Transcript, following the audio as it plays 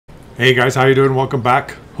Hey guys, how you doing? Welcome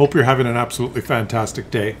back. Hope you're having an absolutely fantastic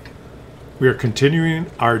day. We are continuing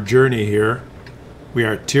our journey here. We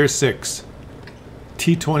are Tier 6,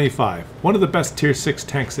 T-25, one of the best Tier 6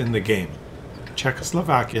 tanks in the game.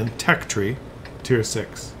 Czechoslovakian tech tree, Tier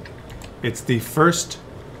 6. It's the first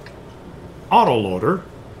autoloader,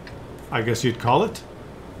 I guess you'd call it.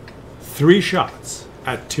 3 shots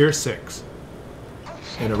at Tier 6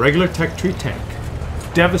 in a regular tech tree tank.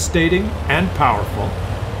 Devastating and powerful.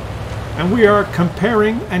 And we are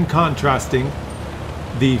comparing and contrasting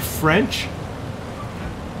the French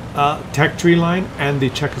tech tree line and the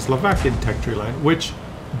Czechoslovakian tech tree line, which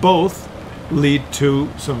both lead to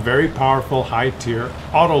some very powerful high-tier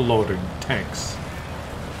auto-loading tanks.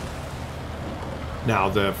 Now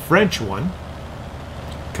the French one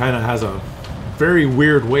kind of has a very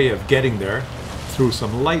weird way of getting there through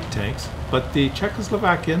some light tanks, but the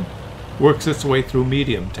Czechoslovakian works its way through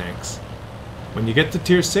medium tanks. When you get to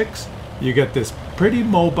Tier 6, you get this pretty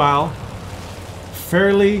mobile,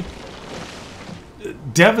 fairly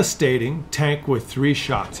devastating tank with 3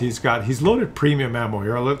 shots. He's loaded premium ammo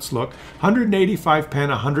here. Let's look. 185 pen,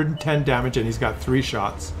 110 damage, and he's got 3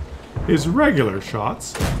 shots. His regular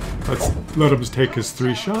shots, let's let him take his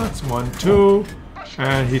 3 shots. 1, 2,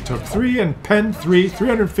 and he took 3 and pen 3,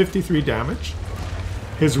 353 damage.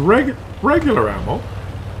 His regular ammo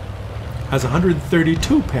has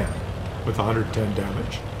 132 pen with 110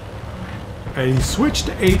 damage. And he switched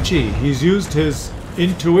to HE. He's used his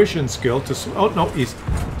intuition skill to... Oh, no, he's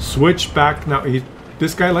switched back. Now,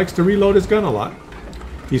 this guy likes to reload his gun a lot.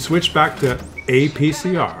 He switched back to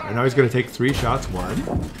APCR. And now he's going to take 3 shots. 1,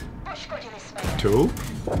 2,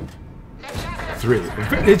 3.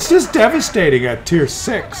 It's just devastating at Tier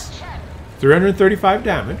 6. 335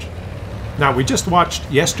 damage. Now, we just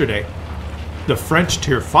watched yesterday the French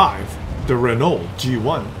Tier 5, the Renault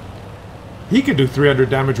G1. He could do 300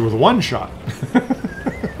 damage with 1 shot.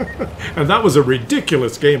 And that was a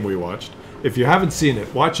ridiculous game we watched. If you haven't seen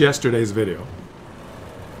it, watch yesterday's video.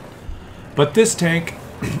 But this tank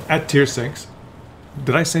at Tier 6...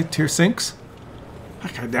 Did I say Tier 6?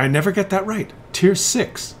 I never get that right. Tier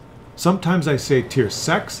 6. Sometimes I say Tier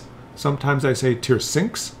 6. Sometimes I say Tier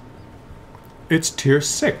 6. It's Tier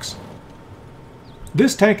 6.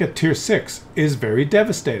 This tank at Tier 6 is very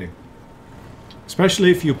devastating.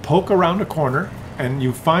 Especially if you poke around a corner and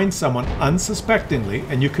you find someone unsuspectingly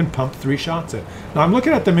and you can pump 3 shots in. Now I'm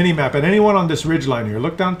looking at the mini-map, and anyone on this ridge line here,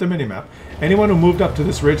 look down at the mini-map, anyone who moved up to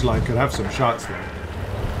this ridge line could have some shots there.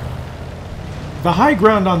 The high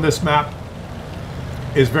ground on this map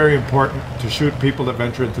is very important to shoot people that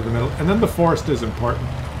venture into the middle, and then the forest is important.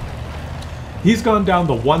 He's gone down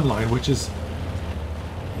the 1 line, which is...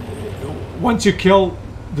 Once you kill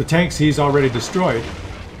the tanks he's already destroyed,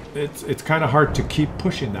 it's kind of hard to keep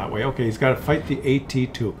pushing that way. Okay, he's got to fight the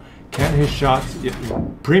AT2. Can his shots...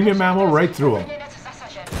 Premium ammo right through him.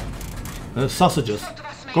 The sausages.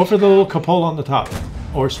 Go for the little cupola on the top.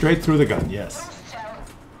 Or straight through the gun, yes.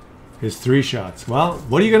 His 3 shots. Well,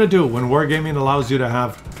 what are you going to do when Wargaming allows you to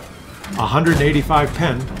have 185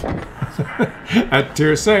 pen at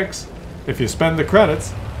Tier 6? If you spend the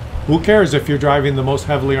credits, who cares if you're driving the most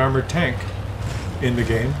heavily armored tank in the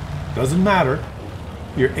game? Doesn't matter.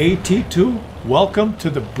 Your AT2, welcome to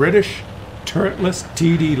the British turretless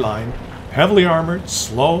TD line. Heavily armored,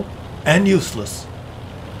 slow, and useless.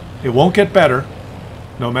 It won't get better,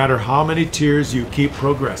 no matter how many tiers you keep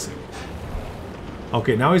progressing.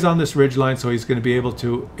 Okay, now he's on this ridge line, so he's going to be able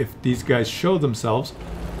to, if these guys show themselves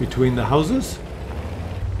between the houses.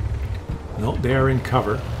 No, they are in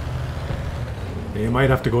cover. You might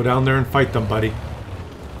have to go down there and fight them, buddy.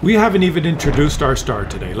 We haven't even introduced our star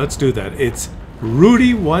today. Let's do that. It's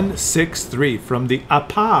Rudy163 from the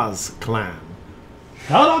Apaz clan.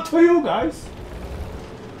 Shout out to you guys.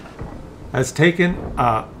 Has taken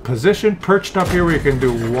a position perched up here where you can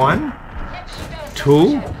do 1,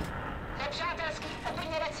 2,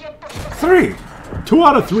 3. 2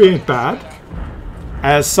 out of 3 ain't bad.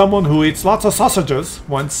 As someone who eats lots of sausages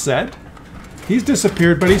once said, he's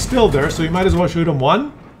disappeared, but he's still there, so you might as well shoot him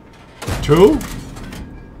 1, 2,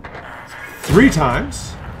 3 times.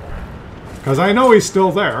 Because I know he's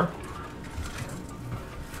still there.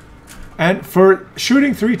 And for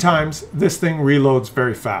shooting 3 times, this thing reloads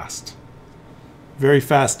very fast. Very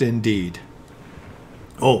fast indeed.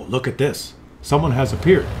 Oh, look at this. Someone has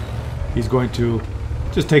appeared. He's going to...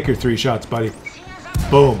 Just take your 3 shots, buddy.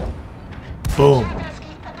 Boom. Boom.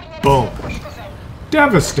 Boom.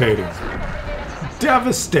 Devastating.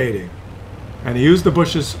 Devastating. And he used the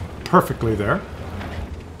bushes perfectly there.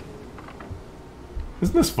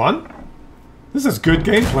 Isn't this fun? This is good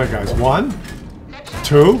gameplay, guys. 1,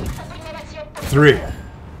 2, 3.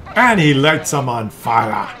 And he lights them on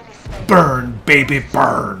fire. Burn, baby,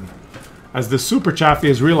 burn. As the Super Chaffee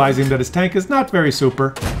is realizing that his tank is not very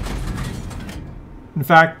super. In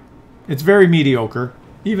fact, it's very mediocre.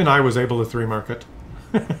 Even I was able to 3-mark it.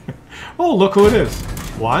 Oh, look who it is.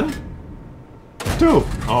 1, 2.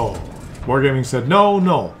 Oh, Wargaming said no,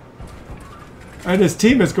 no. And his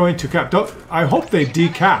team is going to cap. I hope they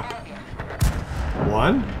decap.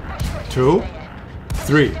 1, 2,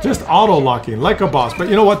 3. Just auto-locking like a boss. But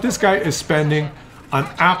you know what? This guy is spending an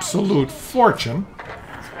absolute fortune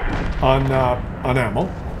on ammo.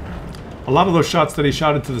 A lot of those shots that he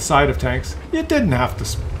shot into the side of tanks, you didn't have to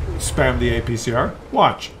spam the APCR.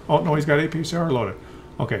 Watch. Oh, no, he's got APCR loaded.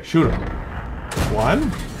 Okay, shoot him.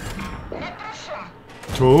 1,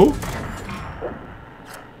 2.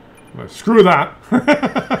 Well, screw that.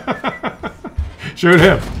 Shoot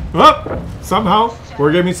him. Oh, somehow,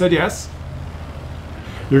 Wargaming said yes.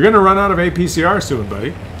 You're going to run out of APCR soon,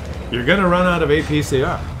 buddy. You're going to run out of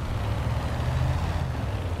APCR.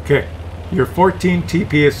 Okay, your 14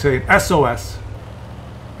 TP is saying SOS,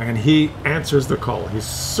 and he answers the call. He's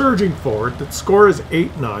surging forward. The score is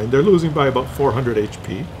 8-9. They're losing by about 400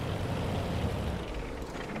 HP.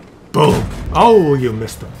 Boom. Oh, you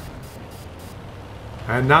missed him.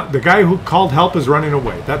 And now the guy who called help is running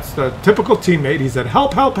away. That's the typical teammate. He said,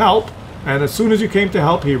 help, help, help. And as soon as you came to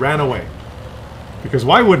help, he ran away. Because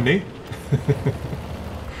why wouldn't he?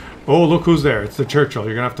 Oh, look who's there. It's the Churchill.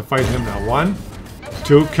 You're going to have to fight him now. 1,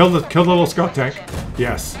 2. Kill the little scout tank.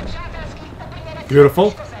 Yes.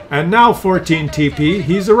 Beautiful. And now 14 TP.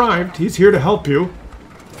 He's arrived. He's here to help you.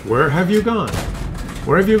 Where have you gone?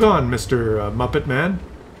 Where have you gone, Mr. Muppet Man?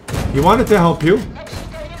 He wanted to help you.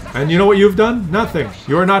 And you know what you've done? Nothing.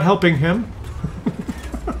 You're not helping him.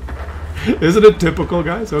 Isn't it typical,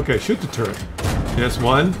 guys? Okay, shoot the turret. Yes,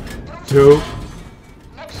 1, 2,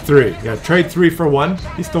 3. Yeah, trade 3 for 1.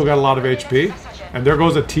 He's still got a lot of HP. And there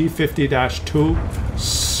goes a T-50-2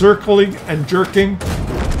 circling and jerking.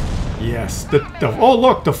 Yes. Oh,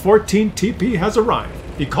 look, the 14 TP has arrived.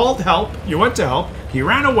 He called help. You went to help. He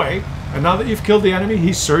ran away. And now that you've killed the enemy,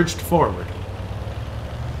 he surged forward.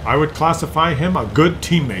 I would classify him a good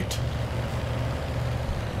teammate.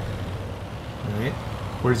 Alright.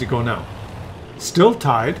 Where does he go now? Still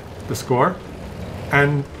tied, the score.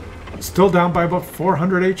 And still down by about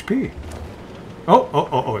 400 HP.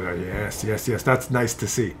 Oh, yes, yes, yes. That's nice to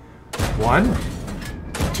see. 1,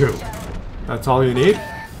 2. That's all you need.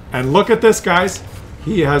 And look at this, guys.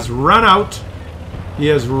 He has run out. He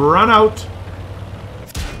has run out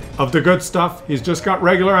of the good stuff. He's just got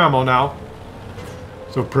regular ammo now.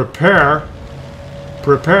 So prepare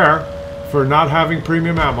for not having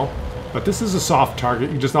premium ammo. But this is a soft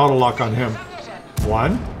target. You just auto-lock on him.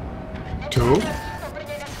 1, 2,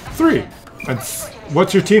 3. And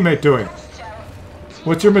what's your teammate doing?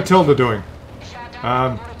 What's your Matilda doing?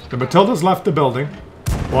 The Matilda's left the building.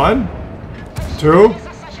 1, 2,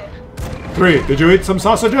 3. Did you eat some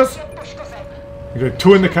sausages? You got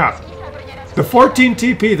 2 in the cap. The 14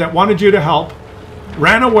 TP that wanted you to help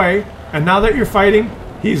ran away, and now that you're fighting,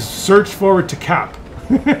 he's surged forward to cap.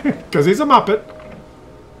 Because he's a Muppet.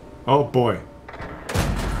 Oh boy.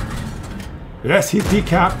 Yes, he's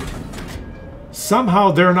decapped.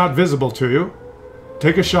 Somehow they're not visible to you.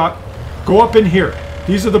 Take a shot. Go up in here.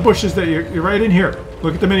 These are the bushes that you're right in here.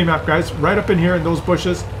 Look at the mini-map, guys. Right up in here in those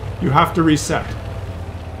bushes, you have to reset.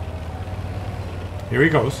 Here he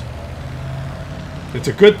goes. It's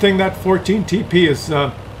a good thing that 14 TP is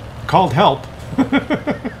called help.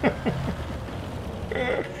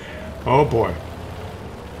 Oh boy.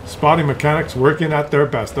 Spotting mechanics working at their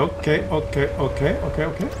best. Okay.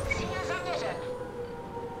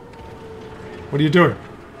 What are you doing?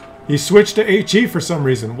 He switched to HE for some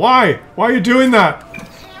reason. Why? Why are you doing that?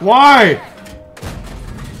 Why?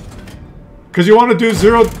 Because you want to do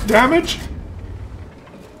 0 damage?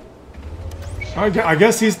 I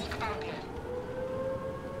guess he's...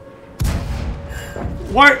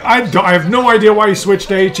 Why? I have no idea why he switched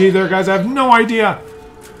to HE there, guys. I have no idea.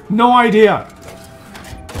 No idea.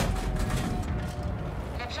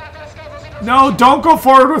 No, don't go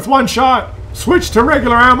forward with 1 shot. Switch to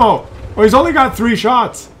regular ammo. Oh, he's only got 3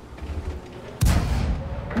 shots.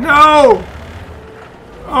 No!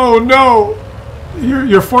 Oh no!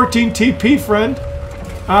 Your 14 TP friend.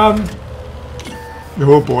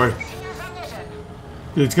 Oh boy.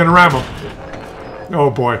 He's gonna ram him. Oh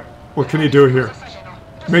boy. What can he do here?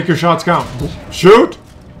 Make your shots count. Shoot!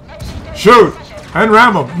 Shoot! And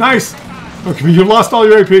ram him. Nice! Okay, you lost all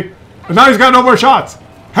your AP. And now he's got no more shots.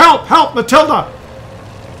 Help! Help! Matilda!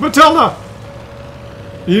 Matilda!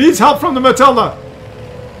 He needs help from the Matilda.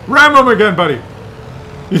 Ram him again, buddy.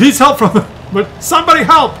 He needs help from the... But somebody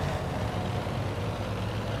help!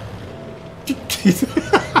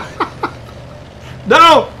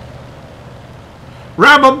 No!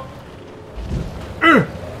 Ram him!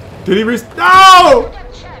 Did he No!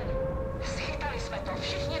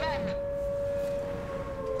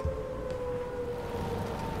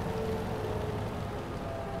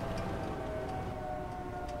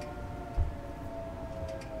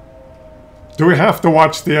 Do we have to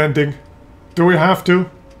watch the ending? Do we have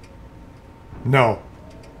to? No,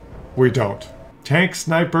 we don't. Tank,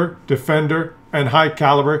 sniper, defender, and high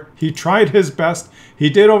caliber. He tried his best.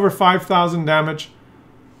 He did over 5,000 damage,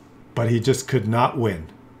 but he just could not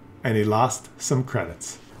win. And he lost some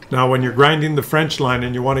credits. Now, when you're grinding the French line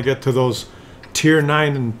and you want to get to those tier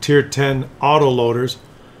 9 and tier 10 autoloaders,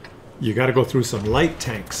 you got to go through some light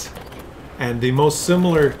tanks. And the most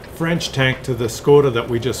similar French tank to the Skoda that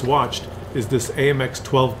we just watched is this AMX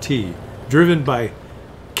 12T, driven by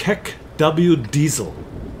Czech W Diesel.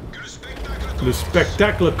 Le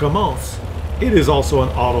spectacle commence. It is also an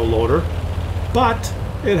autoloader, but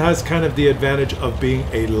it has kind of the advantage of being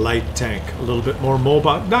a light tank, a little bit more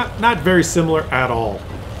mobile. Not very similar at all,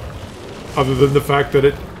 other than the fact that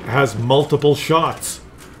it has multiple shots.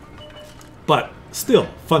 But still,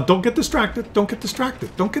 fun. Don't get distracted. Don't get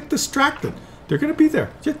distracted. Don't get distracted. They're going to be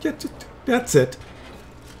there. That's it.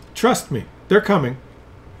 Trust me. They're coming.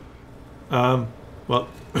 Well,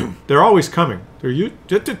 they're always coming.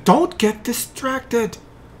 Don't get distracted.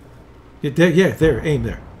 Yeah, there. Aim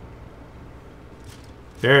there.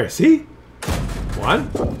 There, see?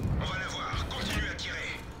 One.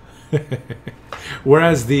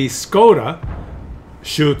 Whereas the Skoda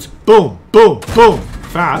shoots boom, boom, boom,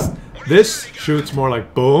 fast. This shoots more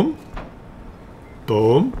like boom,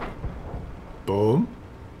 boom, boom,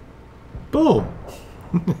 boom.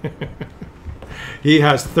 He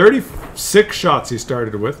has 36 shots he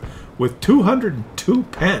started with 202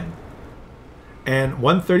 pen and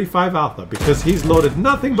 135 alpha, because he's loaded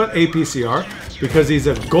nothing but APCR, because he's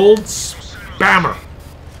a gold spammer.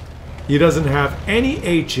 He doesn't have any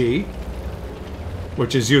HE,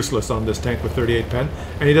 which is useless on this tank with 38 pen,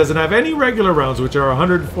 and he doesn't have any regular rounds, which are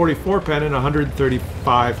 144 pen and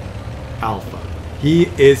 135 alpha. He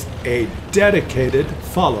is a dedicated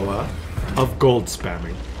follower of gold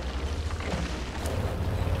spamming.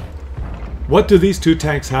 What do these two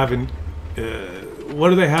tanks have in... what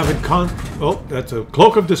do they have in Oh, that's a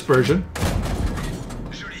cloak of dispersion.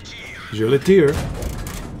 Je le tire.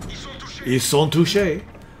 Ils sont touchés.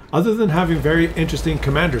 Other than having very interesting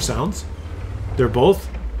commander sounds, they're both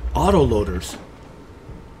autoloaders.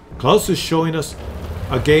 Claus is showing us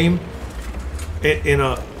a game in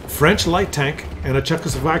a French light tank and a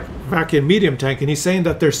Czechoslovakian medium tank, and he's saying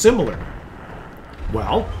that they're similar.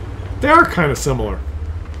 Well, they are kind of similar.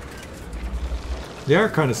 They are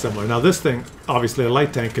kind of similar. Now this thing, obviously a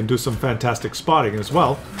light tank, can do some fantastic spotting as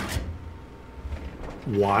well.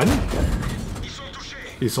 One.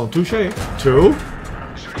 Ils sont touchés. Two.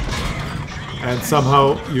 And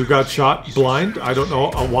somehow you got shot blind. I don't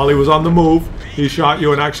know. While he was on the move, he shot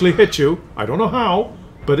you and actually hit you. I don't know how,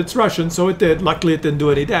 but it's Russian, so it did. Luckily it didn't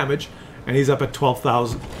do any damage. And he's up at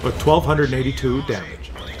 1282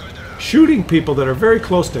 damage. Shooting people that are very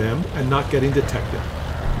close to him and not getting detected.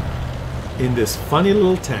 In this funny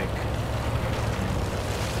little tank.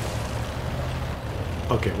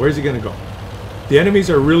 Okay, where's he going to go? The enemies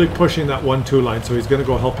are really pushing that 1-2 line, so he's going to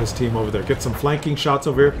go help his team over there. Get some flanking shots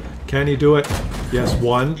over here. Can he do it? Yes,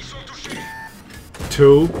 1,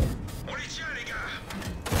 2,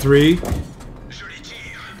 3,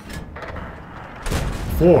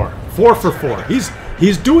 4. 4 for 4.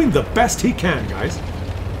 He's doing the best he can, guys.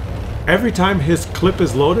 Every time his clip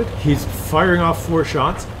is loaded, he's firing off 4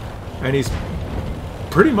 shots. And he's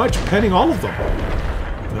pretty much penning all of them.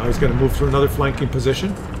 Now he's going to move to another flanking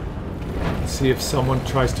position. Let's see if someone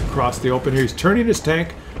tries to cross the open here. He's turning his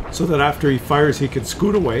tank so that after he fires, he can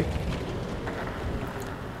scoot away.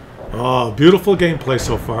 Oh, beautiful gameplay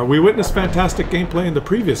so far. We witnessed fantastic gameplay in the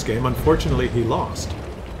previous game. Unfortunately, he lost.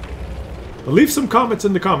 But leave some comments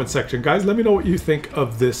in the comment section, guys. Let me know what you think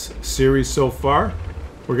of this series so far.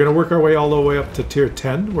 We're going to work our way all the way up to tier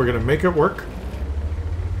 10. We're going to make it work.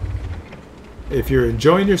 If you're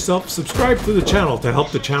enjoying yourself, subscribe to the channel to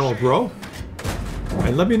help the channel grow.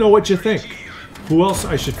 And let me know what you think. Who else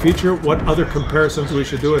I should feature? What other comparisons we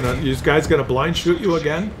should do? And are you guys going to blind shoot you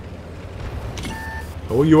again?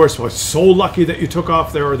 Oh, you are so lucky that you took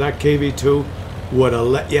off there, or that KV-2 would have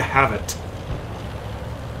let you have it.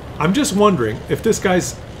 I'm just wondering if this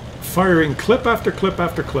guy's firing clip after clip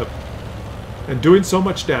after clip and doing so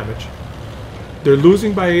much damage. They're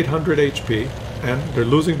losing by 800 HP. And they're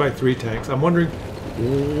losing by 3 tanks. I'm wondering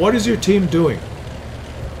What is your team doing?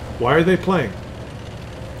 Why are they playing?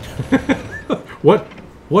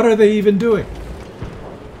 What are they even doing?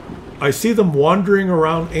 I see them wandering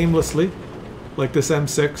around aimlessly, like this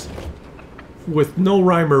M6, with no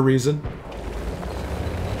rhyme or reason.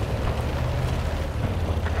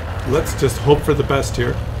 Let's just hope for the best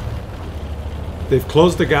here. They've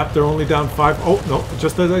closed the gap. They're only down 5. Oh, no.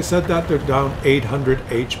 Just as I said that, they're down 800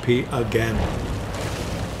 HP again.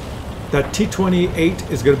 That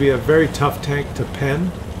T-28 is going to be a very tough tank to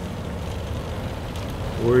pen.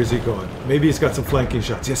 Where is he going? Maybe he's got some flanking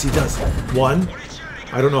shots. Yes, he does. 1.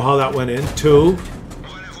 I don't know how that went in. 2.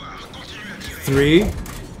 3.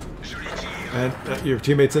 And your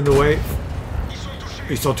teammate's in the way.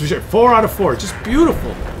 He's so touché. 4 out of 4. Just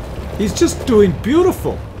beautiful. He's just doing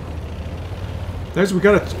beautiful. There's, we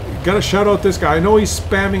gotta shout out this guy. I know he's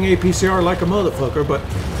spamming APCR like a motherfucker, but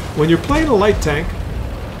when you're playing a light tank,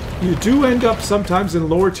 you do end up sometimes in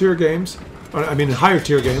lower tier games. I mean, in higher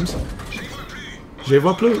tier games. Je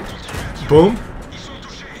vois plus. Boom.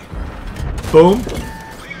 Boom.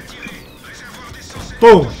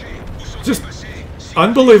 Boom. Just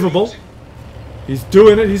unbelievable. He's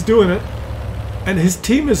doing it. He's doing it. And his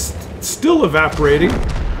team is still evaporating.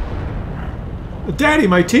 Daddy,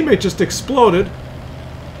 my teammate just exploded.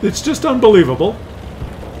 It's just unbelievable.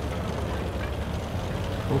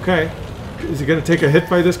 Okay. Is he going to take a hit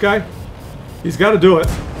by this guy? He's got to do it.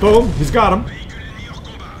 Boom. He's got him.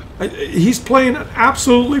 He's playing an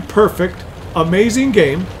absolutely perfect, amazing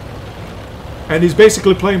game. And he's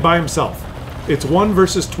basically playing by himself. It's 1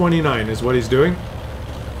 versus 29 is what he's doing.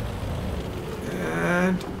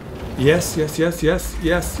 And yes, yes, yes, yes,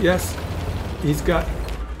 yes, yes. He's got...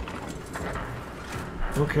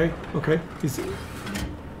 Okay, okay.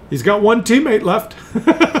 He's got 1 teammate left.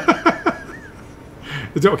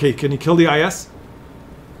 Okay, can you kill the IS?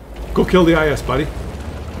 Go kill the IS, buddy.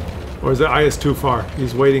 Or is the IS too far?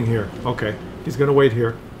 He's waiting here. Okay, he's gonna wait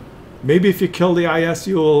here. Maybe if you kill the IS,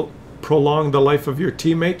 you'll prolong the life of your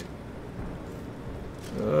teammate.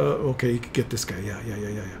 Okay, you can get this guy. Yeah.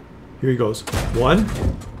 Here he goes. 1.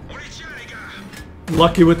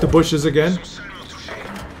 Lucky with the bushes again.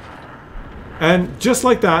 And just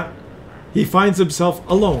like that, he finds himself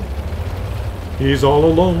alone. He's all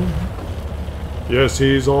alone. Yes,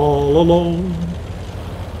 he's all alone.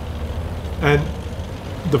 And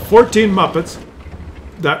the 14 Muppets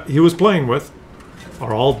that he was playing with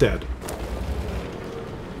are all dead.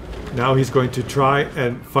 Now he's going to try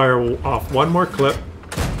and fire off 1 more clip.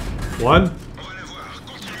 1.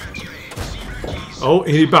 Oh,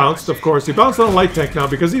 he bounced, of course. He bounced on a light tank now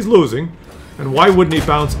because he's losing. And why wouldn't he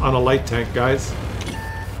bounce on a light tank, guys?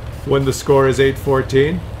 When the score is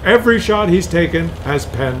 8-14. Every shot he's taken has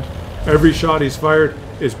penned. Every shot he's fired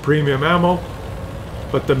is premium ammo.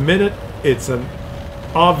 But the minute it's an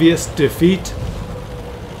obvious defeat,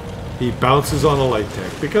 he bounces on a light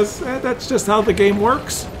tank. Because that's just how the game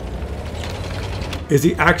works. Is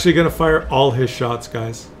he actually going to fire all his shots,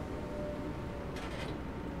 guys?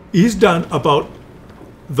 He's done about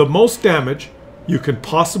the most damage you can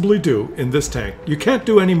possibly do in this tank. You can't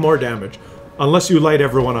do any more damage unless you light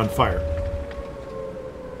everyone on fire.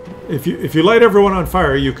 If you light everyone on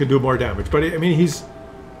fire, you can do more damage. But I mean, he's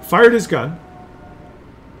fired his gun.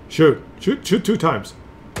 Shoot 2 times.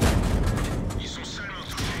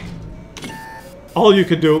 All you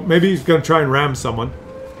can do, maybe he's gonna try and ram someone.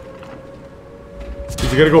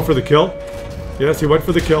 Is he gonna go for the kill? Yes, he went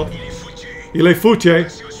for the kill. Il est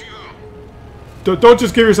foutu. Don't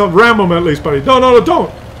just give yourself, ram him at least, buddy. No,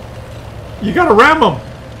 don't. You gotta ram him.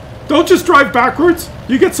 Don't just drive backwards.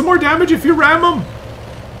 You get some more damage if you ram him.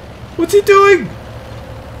 What's he doing?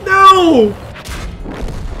 No!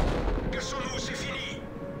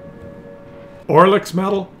 Orlix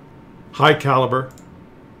medal, high caliber.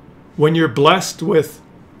 When you're blessed with,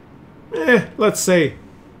 let's say,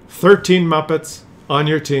 13 Muppets on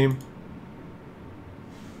your team,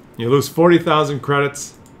 you lose 40,000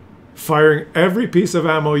 credits, firing every piece of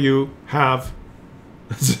ammo you have.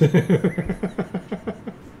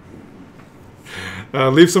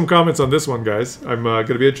 Leave some comments on this one, guys. I'm going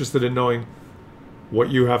to be interested in knowing what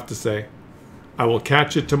you have to say. I will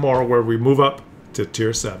catch you tomorrow where we move up to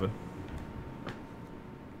Tier 7.